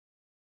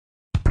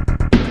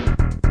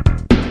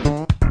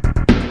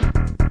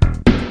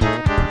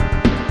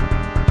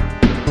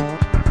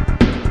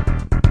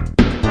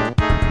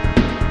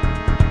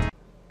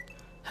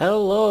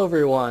Hello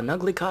everyone,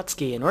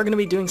 UglyKatsuki, and we're going to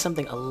be doing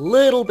something a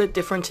little bit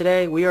different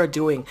today. We are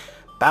doing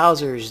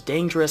Bowser's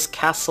Dangerous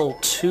Castle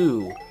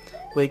 2,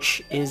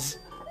 which is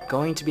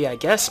going to be, I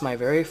guess, my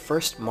very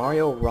first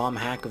Mario ROM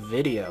hack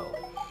video.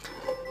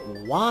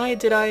 Why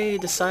did I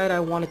decide I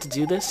wanted to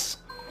do this?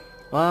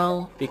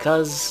 Well,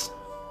 because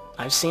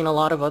I've seen a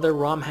lot of other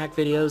ROM hack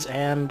videos,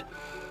 and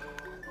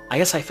I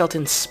guess I felt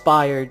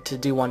inspired to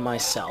do one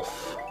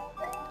myself.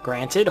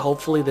 Granted,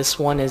 hopefully this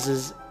one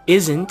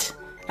isn't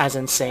as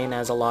insane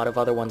as a lot of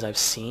other ones I've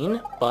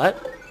seen,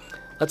 but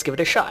let's give it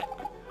a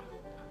shot.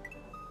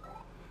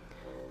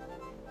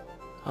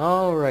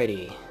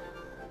 Alrighty.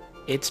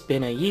 It's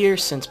been a year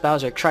since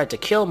Bowser tried to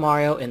kill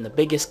Mario in the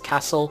biggest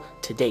castle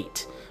to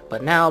date,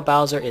 but now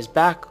Bowser is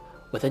back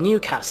with a new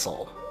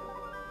castle.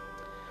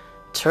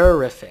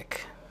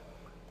 Terrific.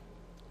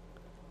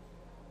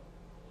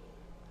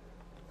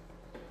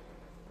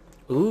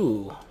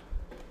 Ooh.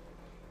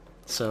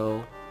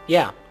 So,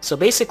 yeah. So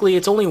basically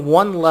it's only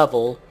one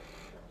level.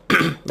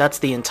 That's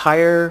the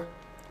entire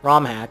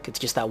ROM hack. It's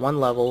just that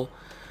one level.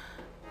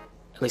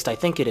 At least I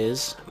think it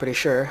is. Pretty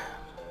sure.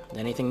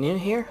 Anything new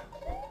here?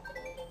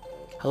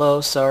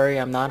 Hello, sorry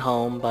I'm not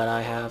home, but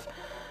I have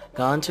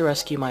gone to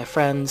rescue my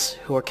friends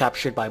who were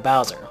captured by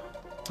Bowser.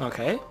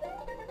 Okay.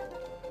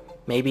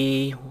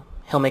 Maybe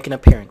he'll make an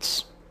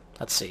appearance.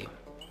 Let's see.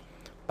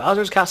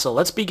 Bowser's Castle,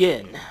 let's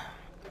begin.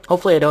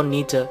 Hopefully I don't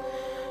need to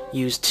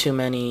use too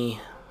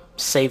many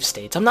save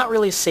states. I'm not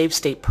really a save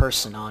state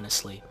person,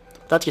 honestly.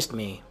 That's just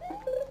me.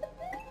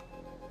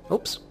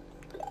 Oops.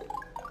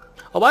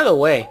 Oh, by the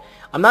way,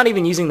 I'm not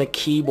even using the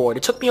keyboard.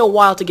 It took me a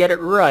while to get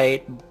it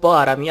right,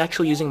 but I'm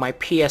actually using my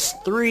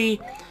PS3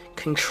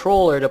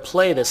 controller to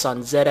play this on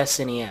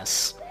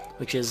ZSNES,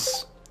 which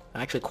is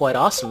actually quite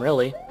awesome,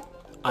 really.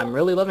 I'm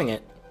really loving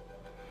it.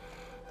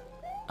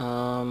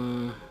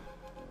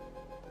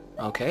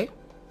 Okay.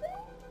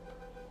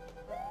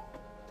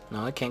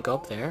 No, I can't go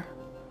up there.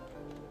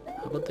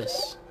 How about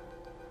this?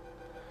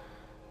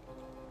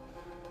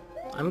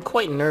 I'm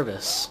quite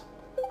nervous.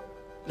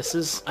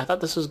 I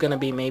thought this was gonna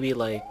be maybe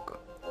like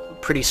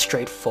pretty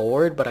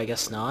straightforward, but I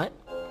guess not.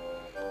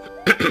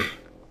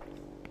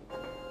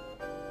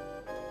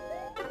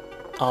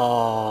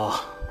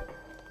 Oh.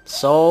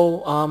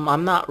 So,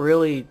 I'm not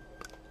really,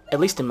 at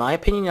least in my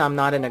opinion, I'm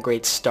not in a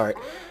great start.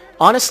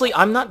 Honestly,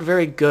 I'm not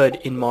very good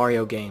in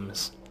Mario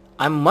games.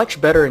 I'm much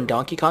better in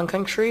Donkey Kong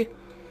Country,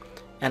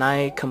 and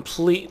I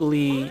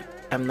completely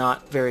am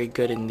not very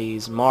good in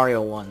these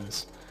Mario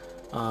ones.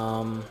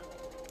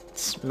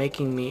 It's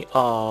making me...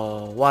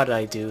 Oh, why did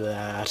I do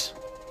that?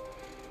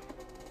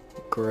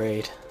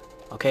 Great.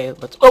 Okay,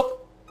 let's... Oh!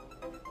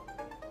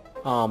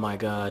 Oh my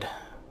god.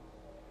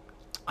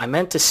 I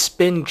meant to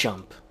spin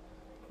jump.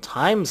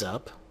 Time's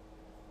up.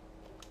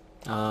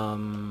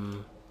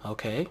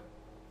 Okay.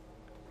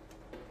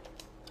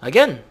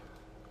 Again!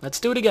 Let's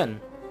do it again.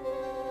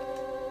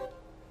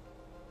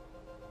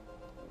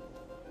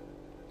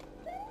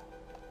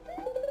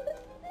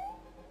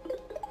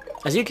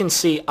 As you can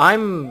see,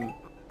 I'm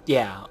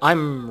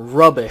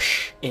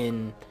rubbish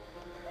in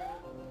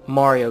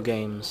Mario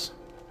games.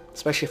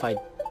 Especially if I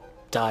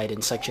died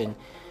in such an...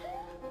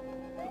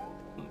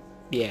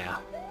 Yeah.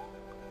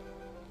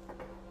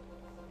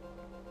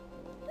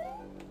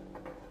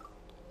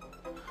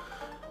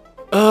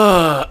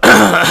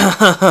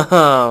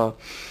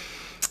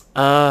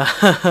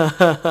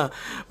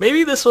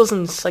 Maybe this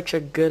wasn't such a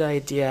good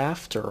idea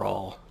after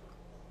all.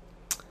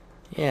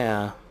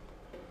 Yeah.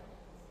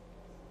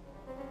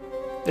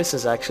 This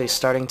is actually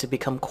starting to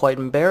become quite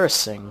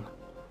embarrassing.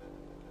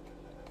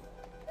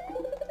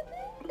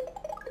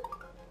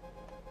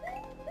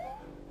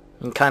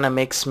 It kind of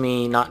makes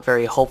me not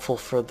very hopeful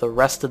for the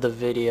rest of the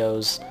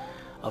videos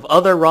of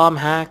other ROM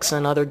hacks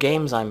and other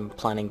games I'm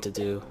planning to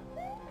do.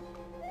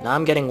 Now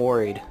I'm getting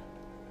worried.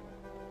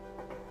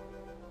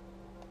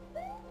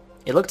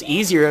 It looked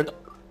easier.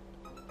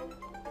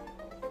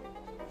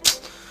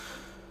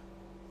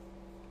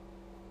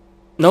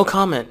 No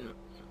comment.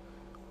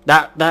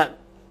 That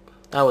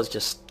was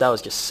just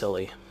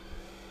silly.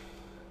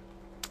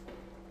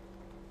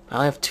 I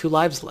only have 2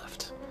 lives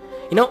left.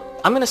 You know,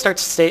 I'm gonna start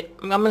save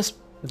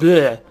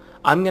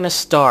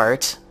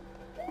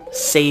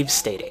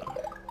stating.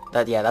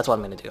 That's what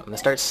I'm gonna do. I'm gonna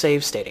start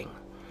save stating.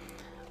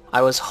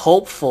 I was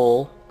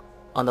hopeful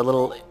on the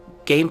little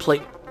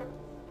gameplay.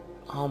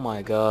 Oh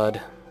my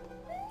god.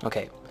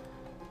 Okay.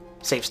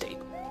 Save state.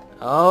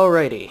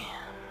 Alrighty.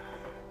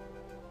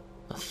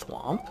 A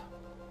thwomp.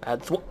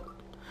 Add thwomp.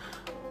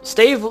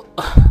 Stave.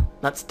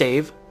 Not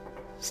stave.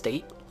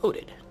 State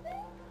loaded.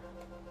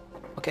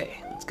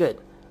 Okay, that's good.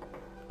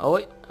 Oh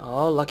wait.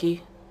 Oh,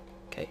 lucky.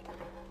 Okay.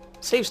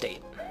 Save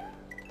state.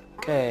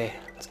 Okay,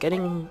 it's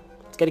getting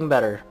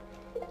better.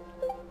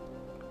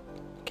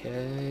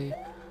 Okay.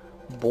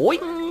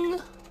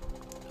 Boing.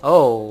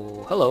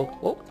 Oh, hello.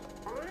 Whoa.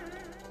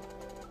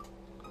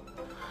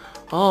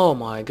 Oh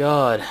my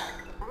god.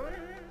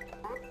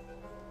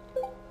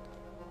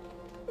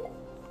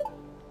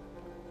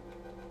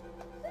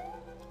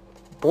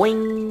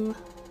 Boing.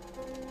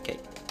 Okay.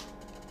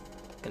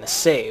 Gonna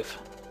save.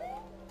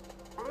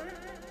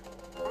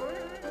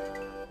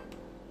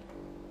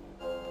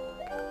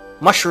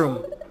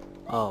 Mushroom!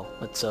 Oh,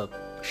 it's a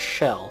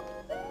shell.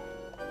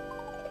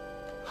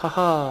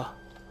 Haha.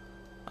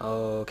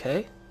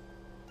 Okay.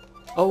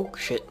 Oh,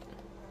 shit.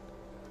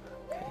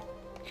 Okay.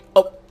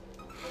 Oh!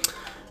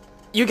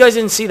 You guys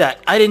didn't see that.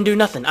 I didn't do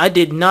nothing. I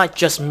did not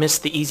just miss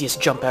the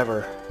easiest jump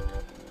ever.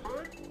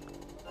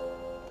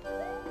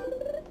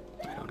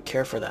 I don't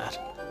care for that.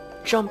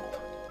 Jump!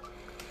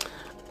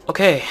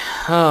 Okay.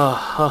 Ha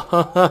ha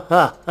ha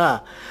ha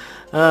ha.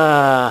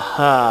 Ha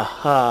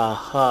ha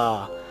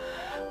ha.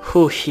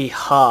 Hoo hee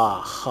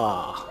ha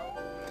ha.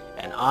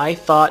 And I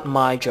thought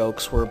my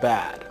jokes were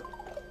bad.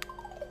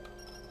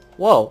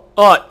 Whoa.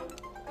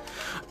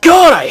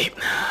 God,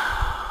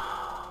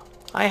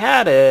 I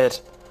had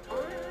it.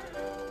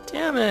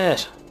 Damn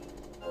it.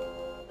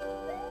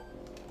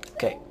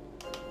 Okay.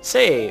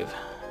 Save.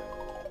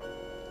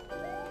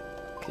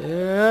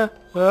 Okay.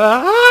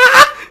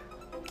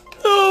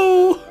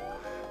 Oh!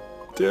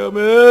 Damn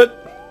it.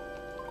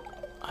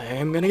 I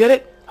am gonna get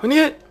it. I'm gonna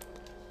get it.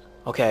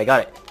 Okay, I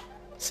got it.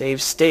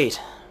 Save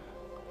state.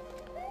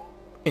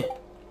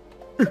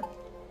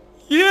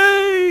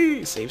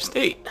 Yay! Save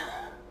state.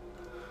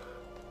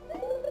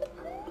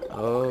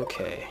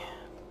 Okay.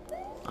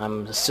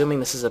 I'm assuming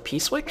this is a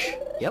P-switch?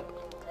 Yep.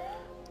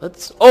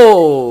 Let's...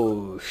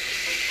 Oh,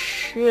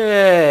 shit!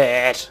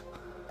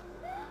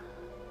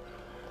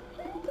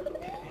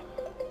 Okay.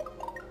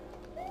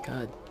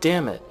 God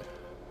damn it.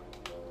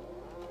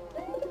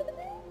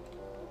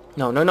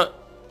 No, no, no.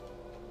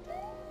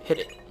 Hit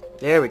it.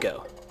 There we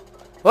go.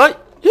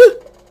 What?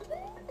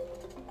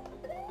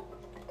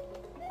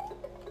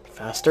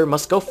 Faster.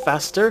 Must go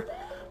faster.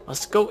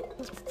 Must go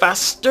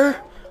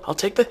faster. I'll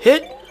take the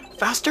hit.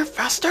 Faster,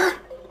 faster.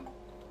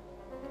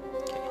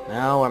 Okay,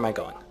 now where am I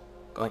going?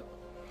 Going.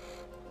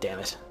 Damn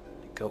it.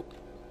 Go.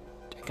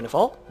 Can it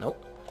fall?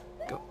 Nope.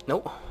 Go.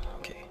 Nope.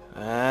 Okay.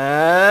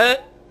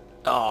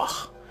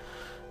 Oh.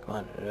 Come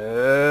on.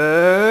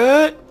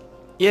 Yeah,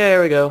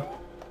 there we go.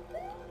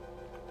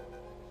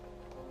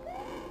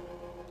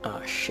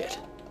 Oh, shit.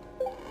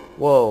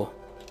 Whoa.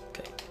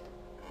 Okay.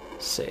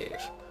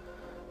 Save.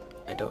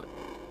 I don't...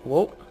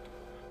 Whoa.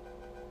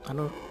 I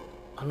don't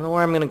know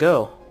where I'm gonna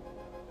go.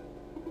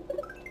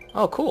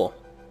 Oh, cool.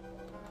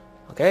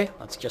 Okay,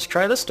 let's just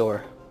try this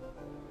door.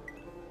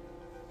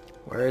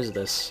 Where is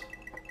this?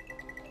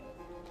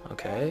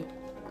 Okay.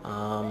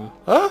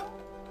 Ah!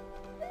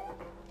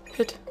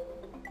 Hit.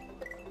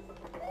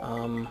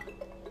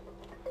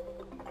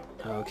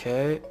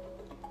 Okay.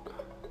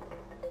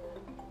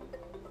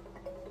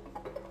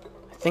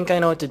 I think I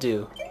know what to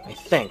do. I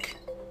think.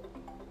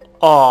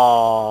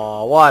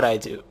 Oh, what'd I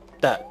do?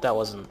 That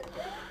wasn't...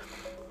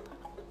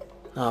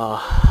 Oh.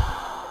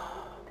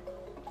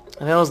 I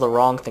think that was the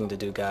wrong thing to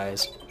do,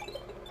 guys.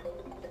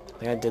 I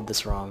think I did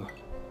this wrong.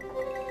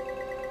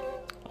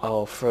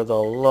 Oh, for the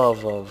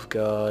love of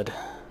God.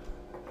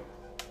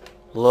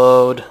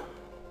 Load.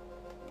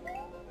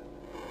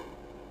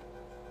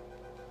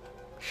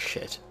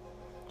 Shit.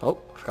 Oh,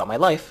 forgot my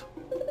life.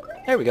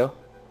 There we go.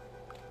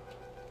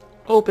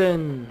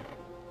 Open.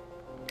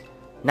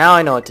 Now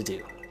I know what to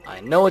do.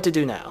 I know what to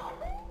do now.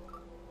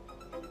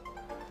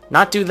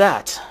 Not do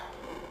that.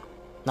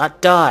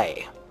 Not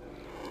die.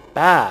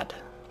 Bad.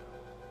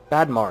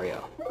 Bad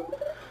Mario.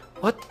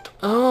 What?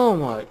 Oh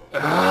my...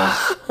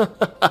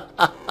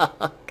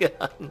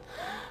 God.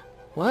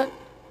 What?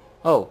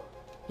 Oh.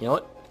 You know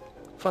what?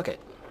 Fuck it.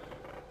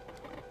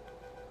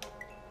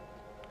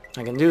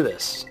 I can do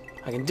this.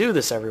 I can do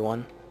this,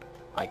 everyone.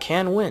 I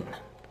can win.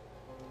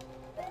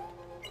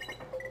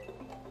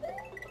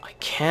 I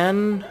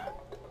can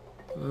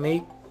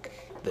make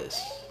this.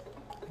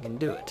 I can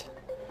do it.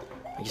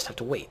 I just have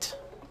to wait.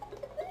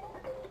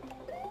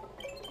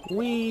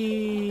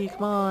 Whee!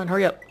 Come on,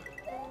 hurry up.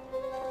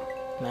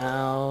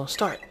 Now,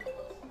 start.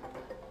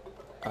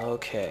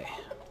 Okay.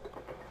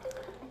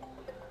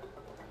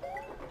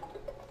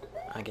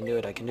 I can do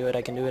it, I can do it,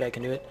 I can do it, I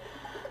can do it.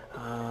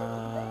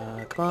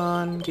 Come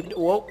on, keep it.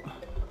 Whoa!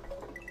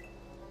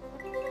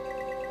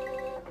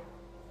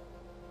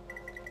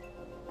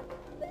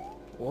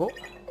 Whoa.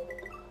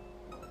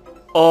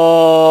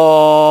 Oh!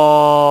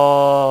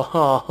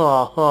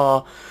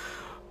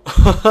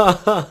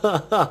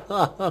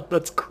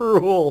 That's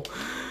cruel.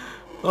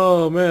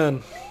 Oh,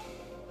 man.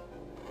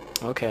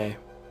 Okay.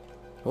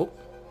 Oh.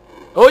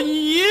 Oh,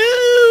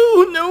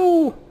 you!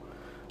 No!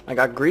 I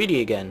got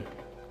greedy again.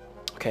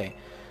 Okay.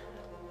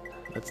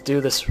 Let's do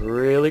this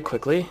really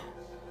quickly.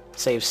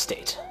 Save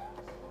state.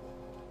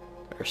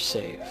 Or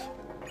save.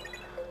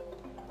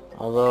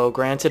 Although,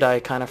 granted, I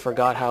kind of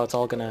forgot how it's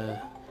all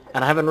gonna...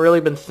 And I haven't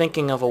really been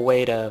thinking of a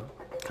way to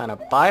kind of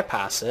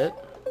bypass it.